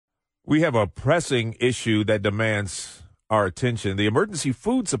We have a pressing issue that demands our attention. The emergency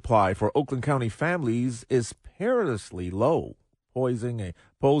food supply for Oakland County families is perilously low, posing a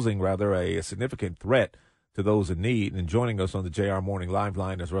significant threat to those in need. And joining us on the JR Morning Live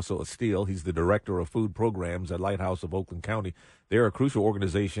line is Russell Estill. He's the Director of Food Programs at Lighthouse of Oakland County. They're a crucial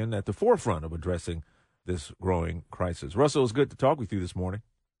organization at the forefront of addressing this growing crisis. Russell, it's good to talk with you this morning.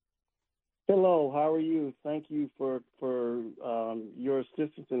 Hello, how are you? Thank you for your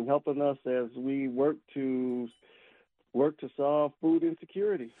assistance in helping us as we work to solve food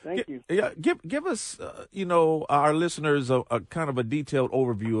insecurity. Thank you. Yeah, give us, our listeners a kind of a detailed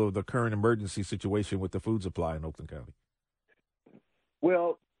overview of the current emergency situation with the food supply in Oakland County.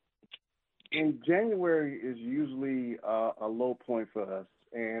 Well, in January is usually a low point for us,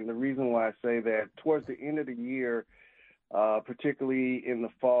 and the reason why I say that, towards the end of the year, particularly in the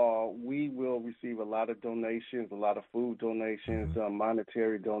fall, we will receive a lot of donations, a lot of food donations,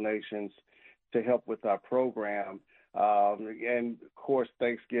 monetary donations to help with our program. And of course,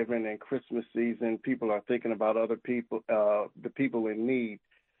 Thanksgiving and Christmas season, people are thinking about other people, the people in need.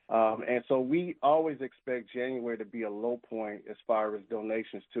 And so we always expect January to be a low point as far as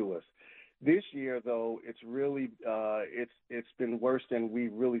donations to us. This year, though, it's really it's been worse than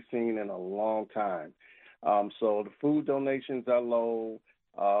we've really seen in a long time. So the food donations are low,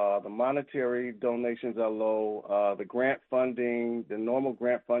 the monetary donations are low, the grant funding, the normal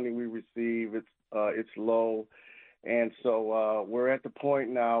grant funding we receive, it's low. And so we're at the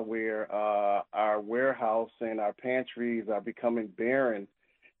point now where our warehouse and our pantries are becoming barren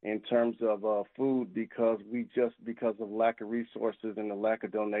in terms of food because of lack of resources and the lack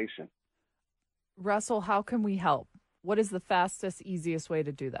of donation. Russell, how can we help? What is the fastest, easiest way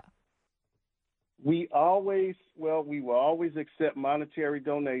to do that? We will always accept monetary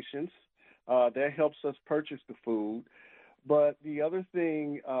donations. That helps us purchase the food. But the other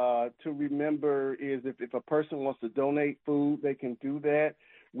thing to remember is if a person wants to donate food, they can do that.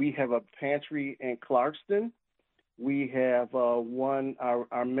 We have a pantry in Clarkston. We have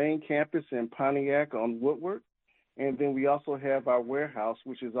our main campus in Pontiac on Woodward. And then we also have our warehouse,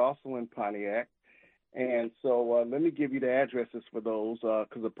 which is also in Pontiac. And so let me give you the addresses for those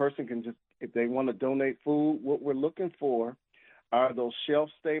because a person can just, if they want to donate food, what we're looking for are those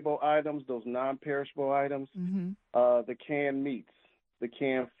shelf-stable items, those non-perishable items, the canned meats, the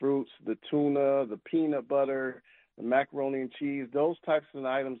canned fruits, the tuna, the peanut butter, the macaroni and cheese, those types of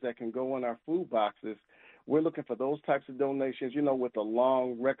items that can go in our food boxes. We're looking for those types of donations, with a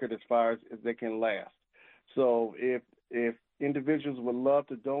long record as far as they can last. So if individuals would love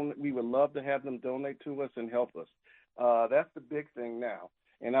to donate, we would love to have them donate to us and help us. That's the big thing now.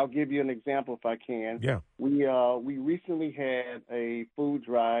 And I'll give you an example if I can. Yeah. We recently had a food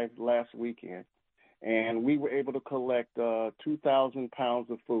drive last weekend, and we were able to collect 2,000 pounds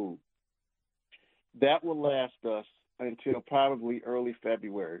of food. That will last us until probably early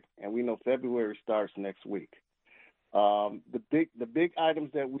February, and we know February starts next week. The big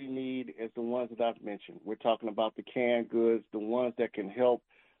items that we need is the ones that I've mentioned. We're talking about the canned goods, the ones that can help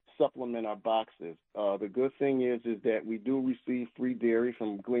supplement our boxes. The good thing is that we do receive free dairy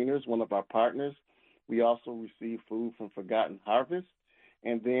from Gleaners, one of our partners. We also receive food from Forgotten Harvest.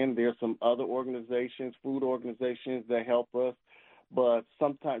 And then there's some other organizations, food organizations that help us, but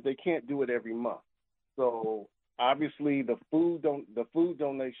sometimes they can't do it every month. So obviously the food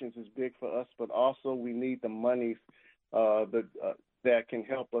donations is big for us, but also we need the monies that can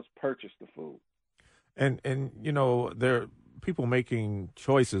help us purchase the food. And there are people making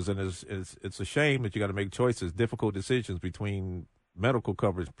choices, and it's a shame that you got to make choices, difficult decisions between medical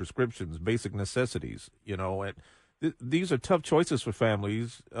coverage, prescriptions, basic necessities, and these are tough choices for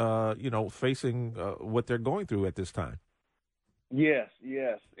families, facing what they're going through at this time. Yes,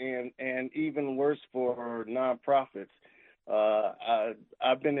 and even worse for nonprofits.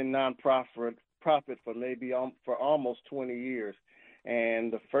 I've been in nonprofit for almost 20 years.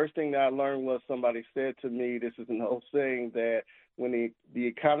 And the first thing that I learned was somebody said to me, this is an old saying, that when the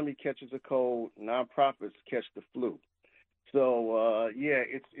economy catches a cold, nonprofits catch the flu. So,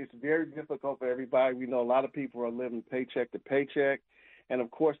 it's very difficult for everybody. We know a lot of people are living paycheck to paycheck, and,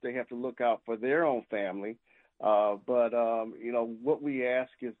 of course, they have to look out for their own family. But what we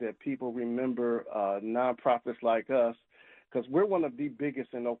ask is that people remember nonprofits like us, because we're one of the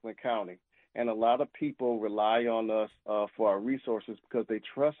biggest in Oakland County. And a lot of people rely on us for our resources because they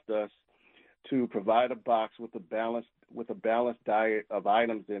trust us to provide a box with a balanced diet of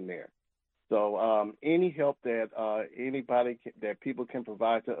items in there. So any help that that people can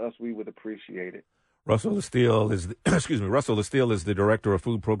provide to us, we would appreciate it. Russell Estill is, Russell Estill is the director of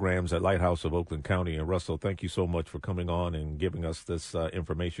food programs at Lighthouse of Oakland County. And Russell, thank you so much for coming on and giving us this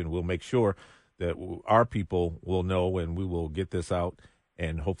information. We'll make sure that our people will know, and we will get this out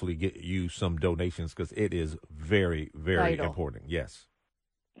and hopefully get you some donations because it is very, very Vital. important. Yes.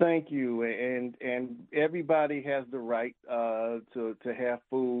 Thank you, and everybody has the right to have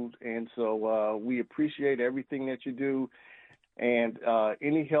food, and so we appreciate everything that you do, and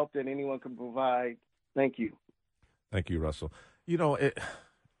any help that anyone can provide. Thank you. Thank you, Russell. You know,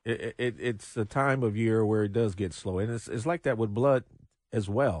 it's a time of year where it does get slow, and it's like that with blood as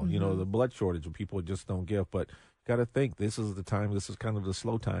well. Mm-hmm. You know, the blood shortage of people just don't give, but you got to think this is the time. This is kind of the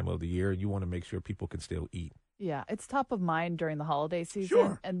slow time of the year, and you want to make sure people can still eat. Yeah, it's top of mind during the holiday season,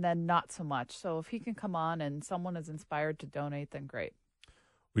 Sure. and then not so much. So if he can come on and someone is inspired to donate, then great.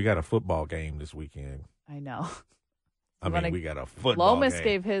 We got a football game this weekend. I know. We got a football Lomas game.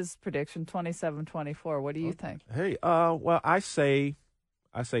 gave his prediction 27-24. What do you think? Hey, well, I say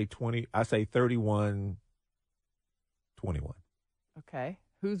 20. I say 31-21. Okay.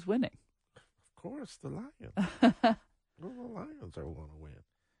 Who's winning? Of course, the Lions. The Lions are going to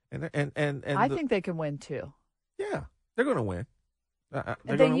win. And I think they can win too. yeah, they're going to win.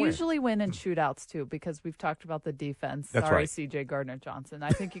 And they usually win in shootouts too, because we've talked about the defense. That's Sorry, right. C.J. Gardner-Johnson. I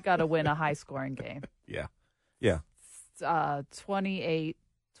think you got to win a high-scoring game. Yeah. 28-21.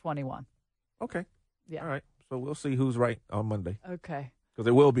 Okay. Yeah. All right. So we'll see who's right on Monday Okay. because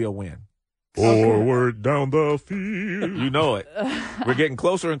it will be a win. Okay. Forward down the field. You know it. We're getting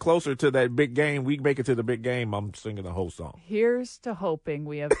closer and closer to that big game. We make it to the big game. I'm singing the whole song. Here's to hoping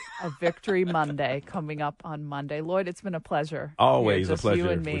we have a Victory Monday coming up on Monday. Lloyd, it's been a pleasure. Always a Just pleasure you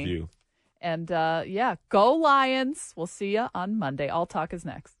and with me. you. And, go Lions. We'll see you on Monday. All Talk is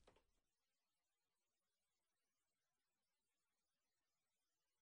next.